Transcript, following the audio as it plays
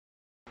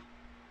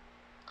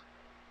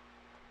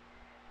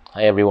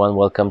Hi everyone,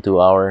 welcome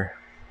to our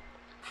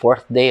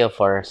fourth day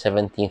of our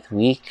 17th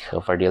week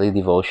of our daily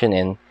devotion,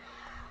 and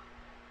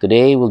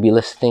today we'll be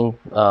listening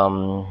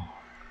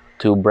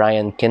to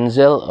Brian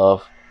KINZEL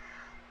of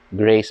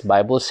Grace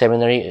Bible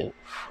Seminary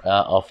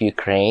of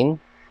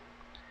Ukraine.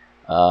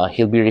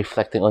 He'll be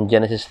reflecting on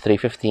Genesis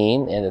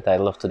 3:15, and the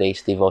title of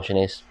today's devotion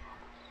is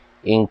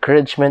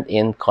Encouragement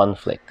in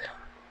Conflict.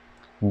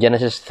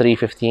 Genesis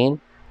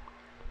 3:15,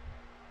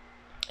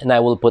 and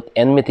I will put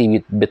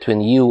enmity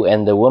between you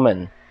and the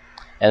woman,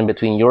 and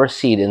between your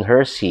seed and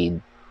her seed.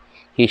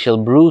 He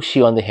shall bruise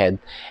you on the head,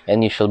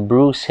 and you shall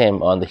bruise him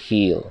on the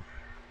heel.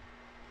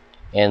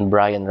 And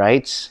Brian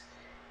writes,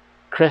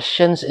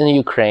 Christians in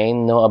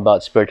Ukraine know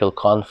about spiritual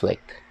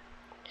conflict.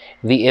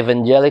 The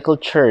evangelical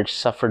church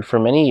suffered for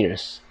many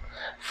years,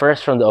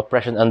 first from the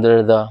oppression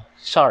under the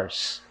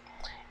Tsars,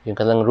 yung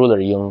kanilang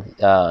ruler, yung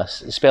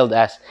spelled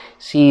as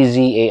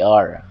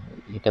CZAR,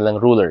 yung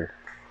kanilang ruler,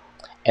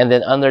 and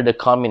then under the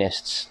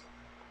communists.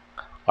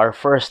 Our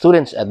first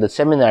students at the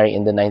seminary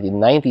in the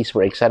 1990s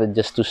were excited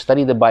just to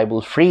study the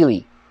Bible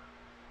freely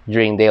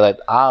during daylight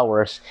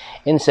hours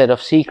instead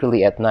of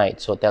secretly at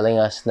night. So telling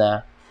us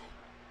na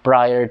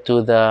prior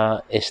to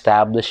the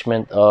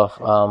establishment of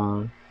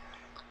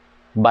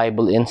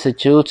Bible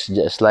institutes,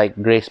 just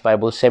like Grace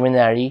Bible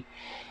Seminary,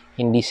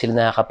 hindi sila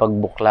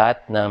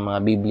nakakapagbuklat ng mga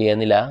Biblia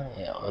nila.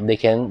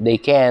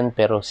 They can,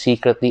 pero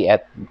secretly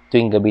at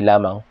tuwing gabi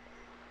lamang,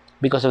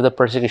 because of the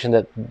persecution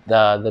that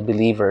the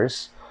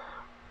believers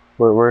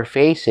were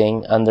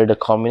facing under the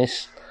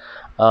communist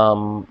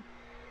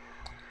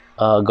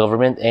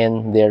government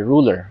and their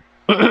ruler.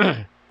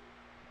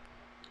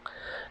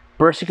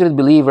 Persecuted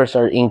believers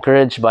are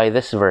encouraged by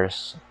this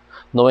verse,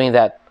 knowing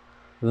that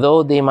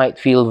though they might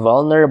feel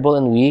vulnerable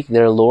and weak,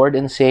 their Lord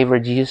and Savior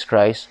Jesus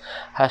Christ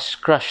has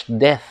crushed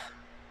death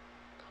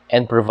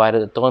and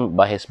provided atonement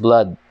by His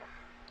blood.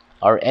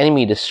 Our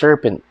enemy, the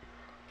serpent,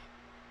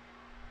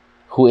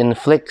 who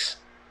inflicts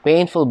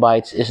painful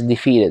bites, is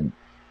defeated.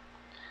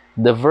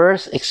 The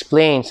verse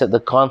explains that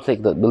the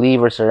conflict that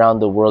believers around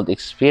the world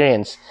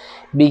experience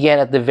began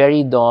at the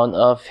very dawn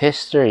of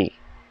history.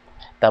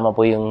 Tama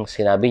po yung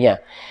sinabi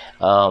niya.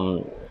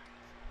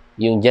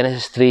 Yung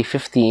Genesis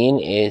 3:15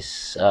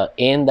 is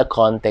in the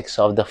context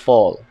of the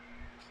fall.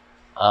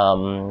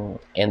 And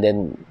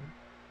then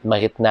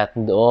makita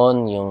natin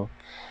doon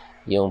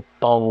yung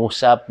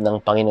pangungusap ng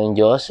Panginoon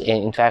Diyos.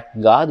 And in fact,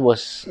 God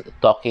was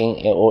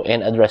talking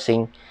and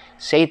addressing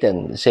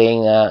Satan,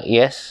 saying,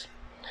 yes,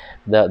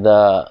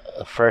 the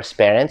first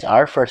parents,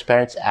 our first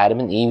parents, Adam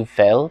and Eve,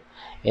 fell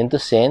into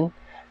sin,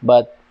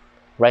 but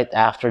right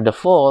after the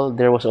fall,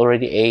 there was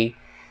already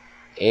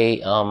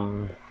a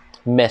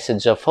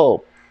message of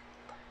hope.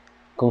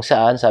 Kung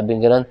saan, sabi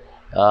nga ganun,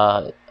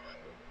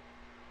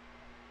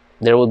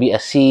 there will be a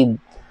seed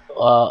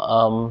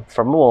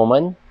from a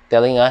woman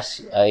telling us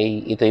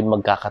ay ito'y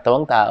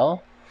magkakatawang tao,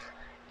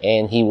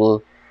 and he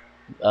will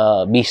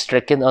be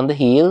stricken on the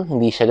heel.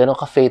 Hindi siya ganun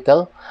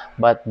ka-fatal,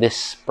 but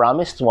this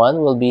promised one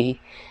will be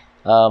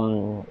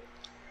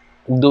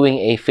doing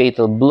a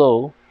fatal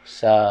blow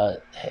sa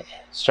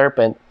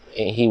serpent.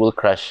 He will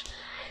crush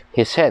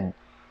his head.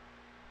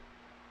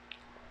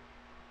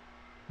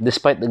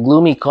 Despite the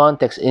gloomy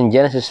context in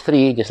Genesis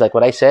 3, just like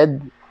what I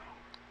said,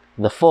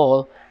 the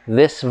fall,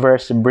 this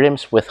verse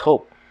brims with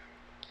hope.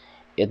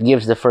 It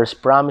gives the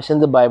first promise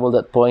in the Bible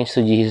that points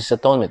to Jesus'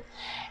 atonement.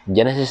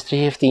 Genesis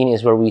 3:15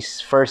 is where we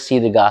first see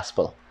the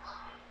gospel,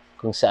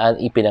 kung saan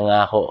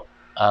ipinangako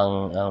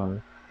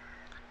ang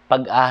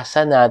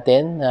pag-asa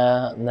natin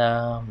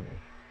na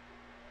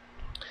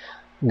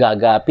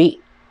gagapi,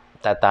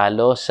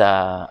 tatalo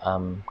sa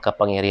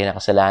kapangyarihan ng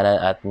kasalanan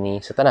at ni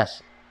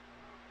Satanas.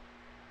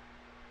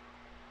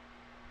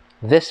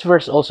 This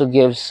verse also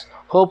gives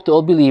hope to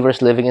all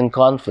believers living in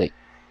conflict.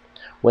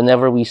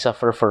 Whenever we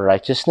suffer for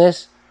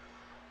righteousness,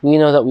 we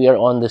know that we are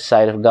on the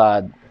side of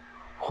God,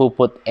 who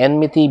put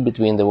enmity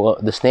between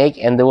the snake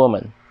and the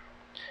woman.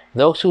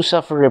 Those who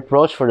suffer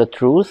reproach for the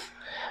truth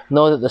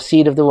know that the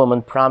seed of the woman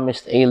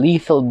promised a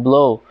lethal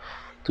blow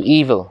to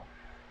evil.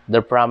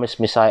 The promised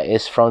Messiah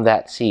is from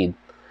that seed.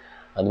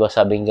 Diba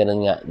sabing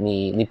ganun nga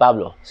ni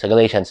Pablo sa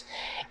Galatians?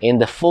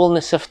 In the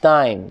fullness of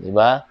time,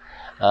 diba?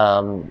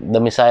 The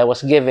Messiah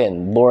was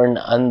given, born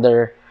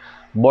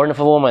of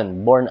a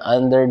woman, born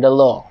under the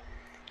law,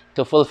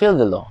 to fulfill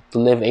the law, to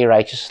live a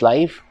righteous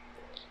life,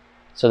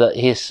 so that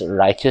his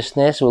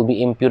righteousness will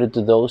be imputed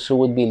to those who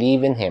would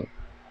believe in him.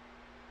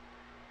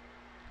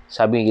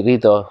 Sabi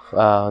rito,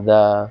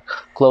 the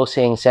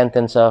closing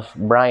sentence of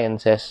Brian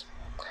says,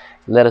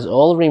 let us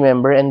all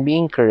remember and be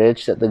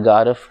encouraged that the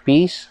God of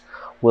peace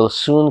will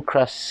soon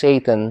crush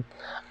Satan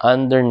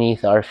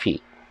underneath our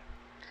feet.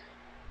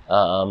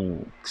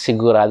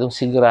 Sigurado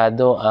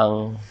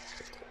ang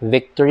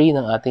victory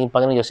ng ating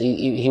Panginoon Diyos.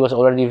 He was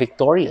already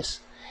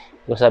victorious.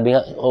 Sabi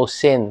nga, O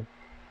sin,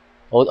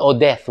 O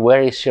death, where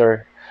is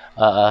your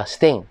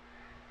sting?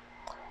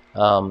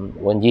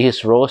 When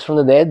Jesus rose from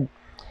the dead,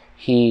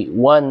 He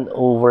won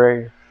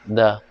over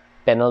the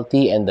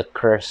penalty and the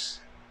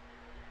curse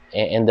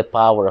and the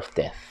power of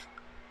death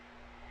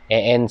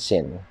and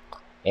sin.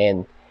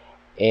 And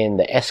in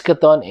the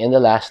eschaton, in the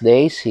last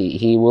days,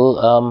 he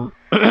will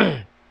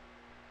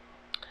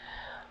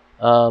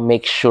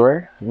make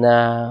sure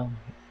na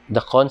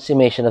the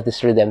consummation of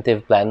this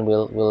redemptive plan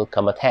will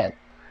come at hand,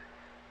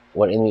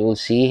 wherein we will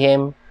see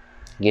him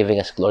giving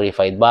us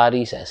glorified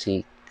bodies as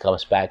he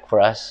comes back for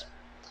us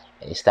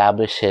and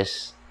establish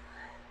his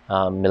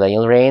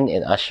millennial reign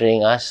and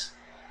ushering us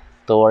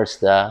towards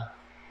the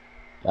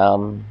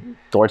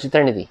towards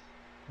eternity,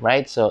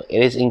 right? So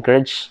it is it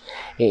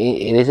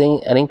is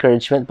an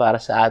encouragement para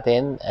sa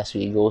atin as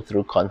we go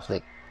through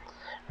conflict,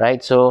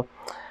 right? So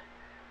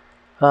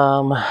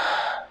um,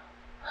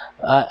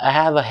 I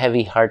have a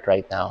heavy heart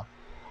right now.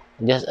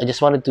 I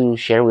just wanted to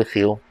share with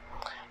you.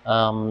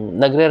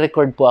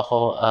 Nagre-record po ako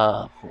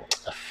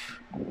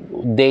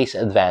days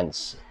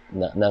advance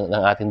ng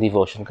ating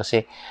devotion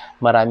kasi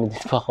marami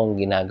din po akong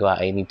ginagawa.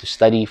 I need to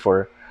study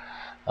for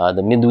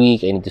the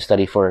midweek. I need to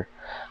study for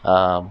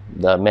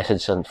the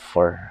message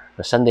for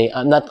the Sunday.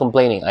 I'm not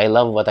complaining. I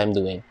love what I'm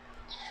doing.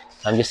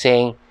 I'm just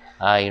saying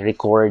I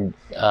record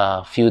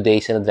a few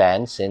days in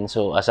advance, and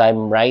so as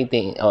I'm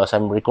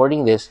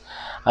recording this,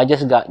 I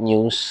just got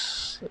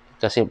news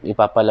kasi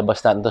ipapalabas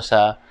natin to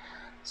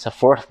sa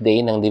fourth day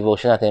ng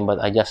devotion natin,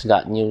 but I just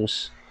got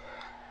news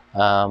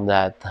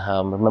that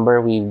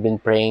remember we've been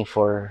praying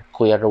for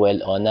Kuya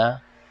Ruel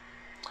Ona.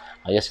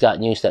 I just got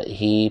news that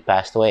he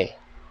passed away.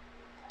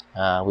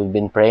 We've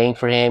been praying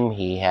for him.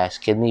 He has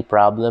kidney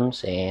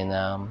problems, and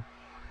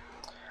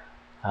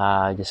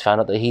I just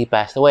found out that he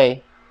passed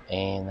away.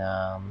 And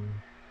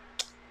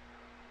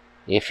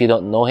if you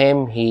don't know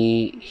him,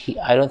 he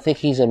I don't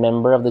think he's a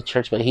member of the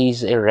church, but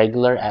he's a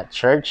regular at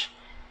church.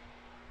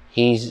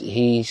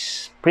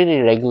 He's pretty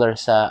regular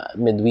sa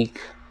midweek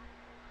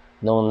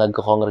nung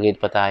nagko-congregate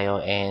pa tayo,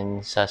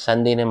 and sa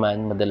Sunday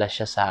naman madalas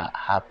siya sa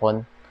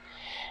hapon.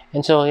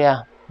 And so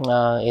yeah,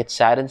 it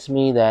saddens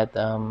me that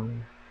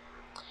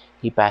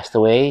he passed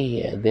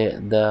away.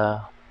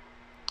 The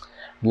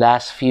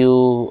last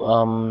few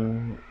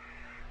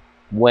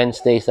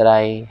Wednesdays that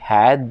I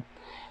had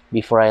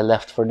before I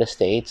left for the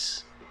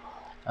States,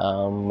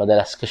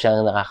 madalas ko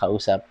siyang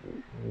nakakausap.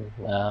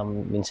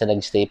 Minsan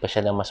nagstay pa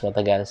siya ng mas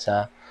matagal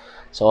sa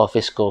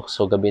office ko,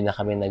 so gabi na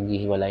kami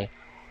naghihiwalay,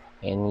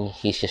 and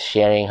he's just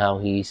sharing how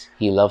he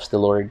loves the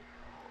Lord.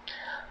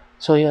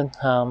 So yun,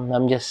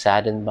 I'm just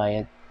saddened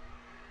by it,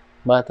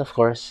 but of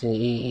course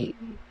he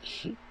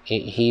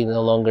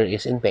no longer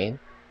is in pain.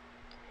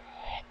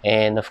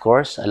 And of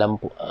course,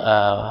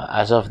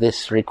 as of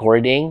this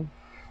recording,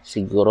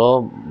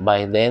 siguro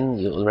by then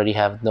you already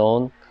have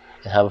known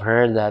and have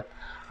heard that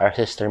our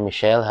sister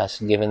Michelle has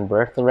given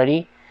birth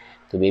already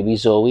to baby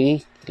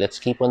Zoe. Let's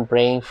keep on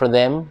praying for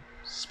them.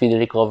 Speedy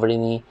recovery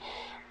ni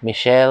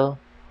Michelle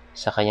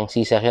sa kanyang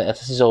C-section at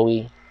si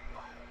Zoe.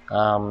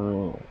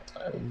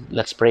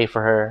 Let's pray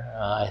for her.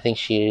 I think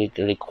she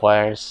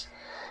requires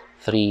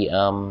 3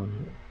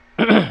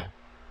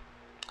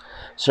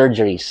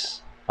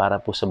 surgeries para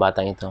po sa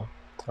batang ito.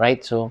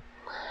 Right? So,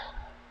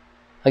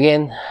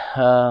 again,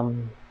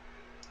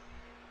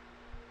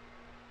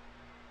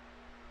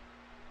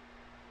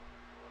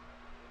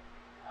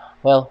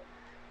 well,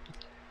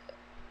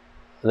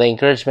 the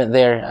encouragement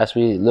there as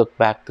we look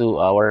back to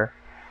our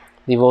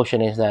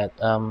devotion is that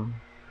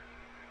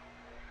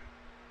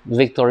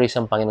victory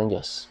sa Panginoon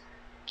Diyos.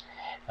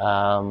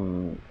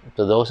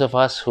 To those of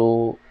us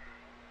who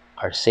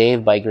are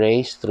saved by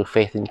grace through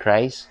faith in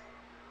Christ,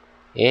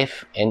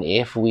 if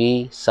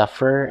we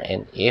suffer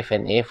and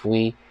if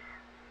we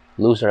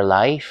lose our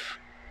life,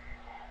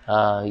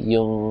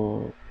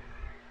 yung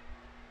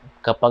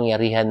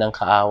kapangyarihan ng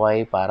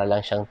kaaway para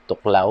lang siyang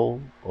tuklaw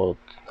o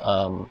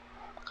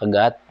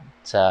kagat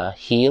sa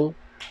heel,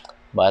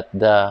 but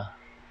the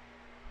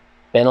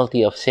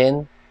penalty of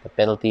sin,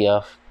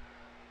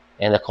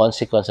 and the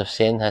consequence of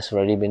sin has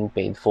already been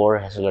paid for,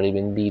 has already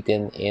been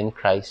beaten in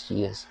Christ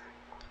Jesus,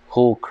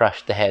 who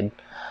crushed the head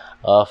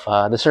of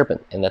the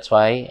serpent. And that's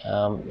why,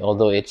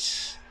 although it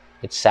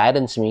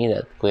saddens me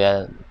that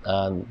Kuya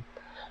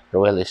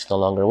Roel is no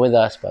longer with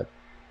us, but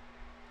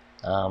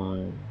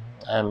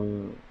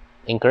I'm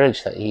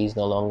encouraged that he's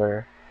no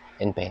longer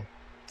in pain.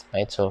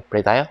 Right? So,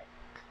 pray tayo.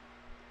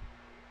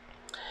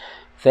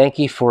 Thank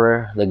you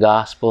for the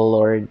gospel,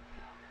 Lord,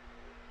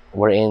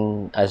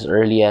 wherein as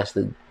early as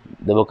the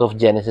book of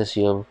Genesis,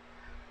 you've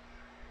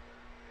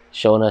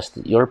shown us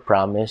your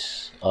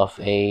promise of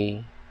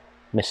a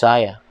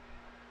Messiah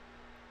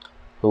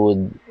who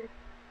would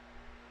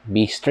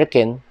be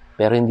stricken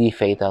pero hindi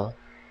fatal.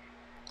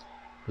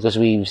 Because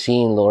we've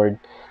seen, Lord,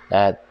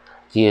 that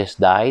Jesus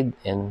died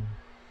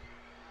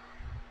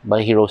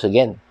but he rose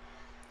again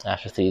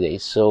after 3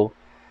 days. So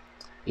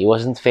it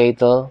wasn't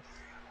fatal,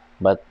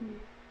 but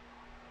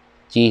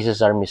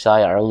Jesus, our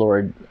Messiah, our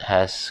Lord,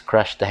 has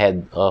crushed the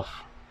head of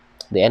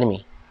the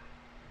enemy.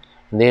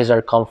 And there's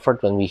our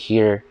comfort when we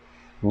hear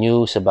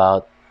news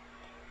about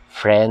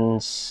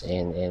friends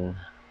and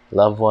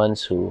loved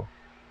ones who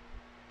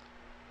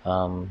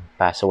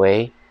pass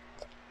away.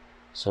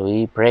 So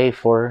we pray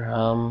for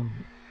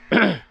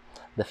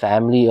the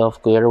family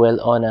of Kuya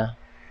Ruel Ona.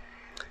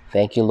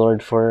 Thank you,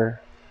 Lord, for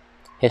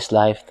his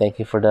life.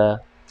 Thank you for the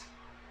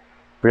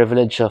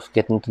privilege of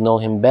getting to know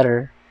him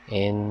better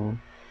in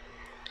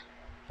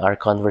our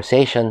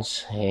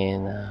conversations.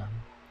 And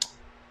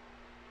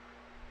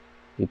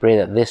we pray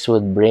that this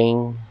would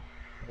bring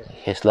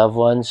his loved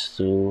ones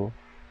to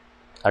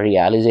a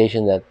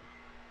realization that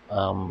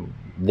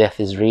death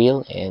is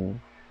real and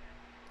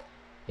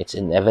it's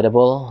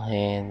inevitable.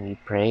 And we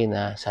pray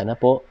na sana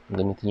po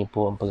gamitin niyo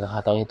po ang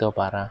pagkakataon ito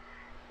para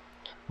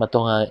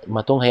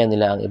matunghayan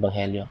nila ang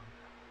Ebanghelyo.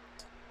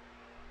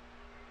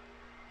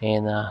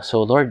 And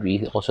so Lord,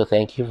 we also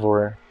thank you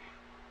for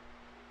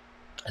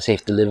a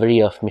safe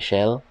delivery of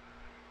Michelle.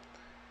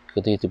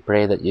 Continue to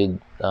pray that you'd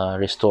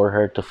restore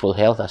her to full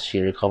health as she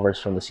recovers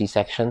from the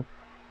C-section.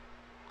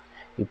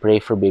 We pray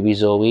for baby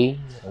Zoe.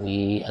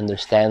 We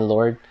understand,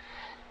 Lord,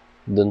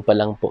 dun pa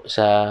lang po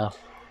sa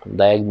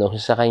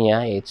diagnosis sa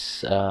kanya,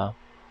 it's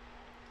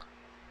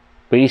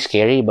pretty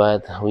scary,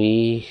 but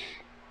we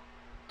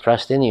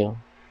trust in you.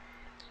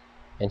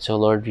 And so,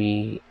 Lord,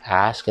 we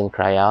ask and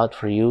cry out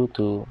for you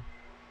to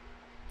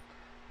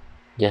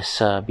just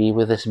be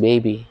with this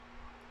baby.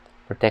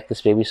 Protect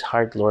this baby's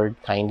heart, Lord.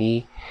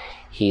 Kindly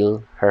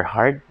heal her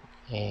heart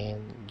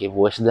and give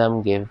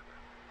wisdom, give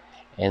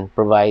and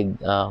provide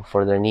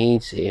for their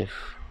needs.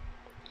 If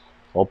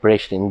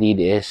operation indeed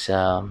is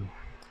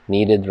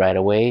needed right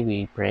away,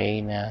 we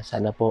pray na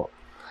sana po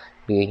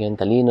bigyan yung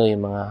talino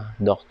yung mga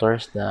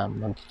doctors na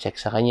mag-check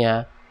sa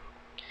kanya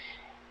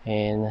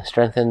and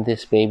strengthen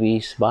this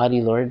baby's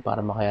body, Lord,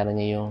 para makayanan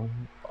niya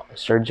yung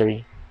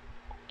surgery.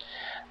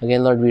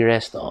 Again, Lord, we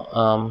rest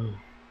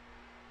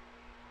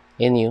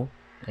in you.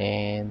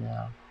 And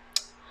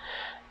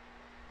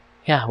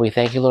we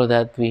thank you, Lord,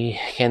 that we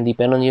can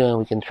depend on you and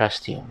we can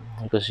trust you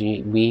because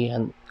we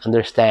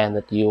understand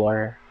that you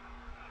are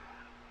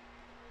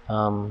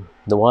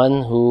the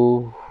one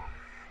who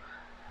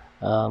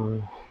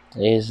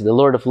is the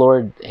Lord of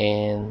Lords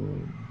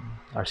and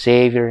our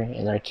Savior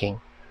and our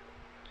King.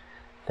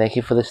 Thank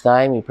you for this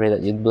time. We pray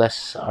that you'd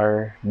bless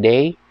our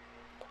day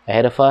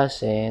ahead of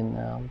us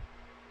and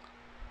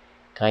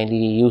kindly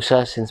use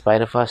us in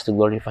spite of us to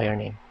glorify your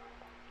name.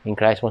 In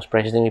Christ's most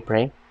precious name we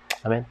pray.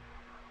 Amen.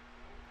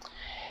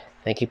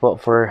 Thank you po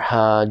for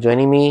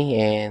joining me,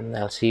 and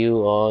I'll see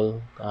you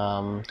all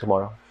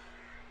tomorrow.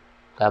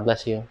 God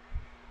bless you.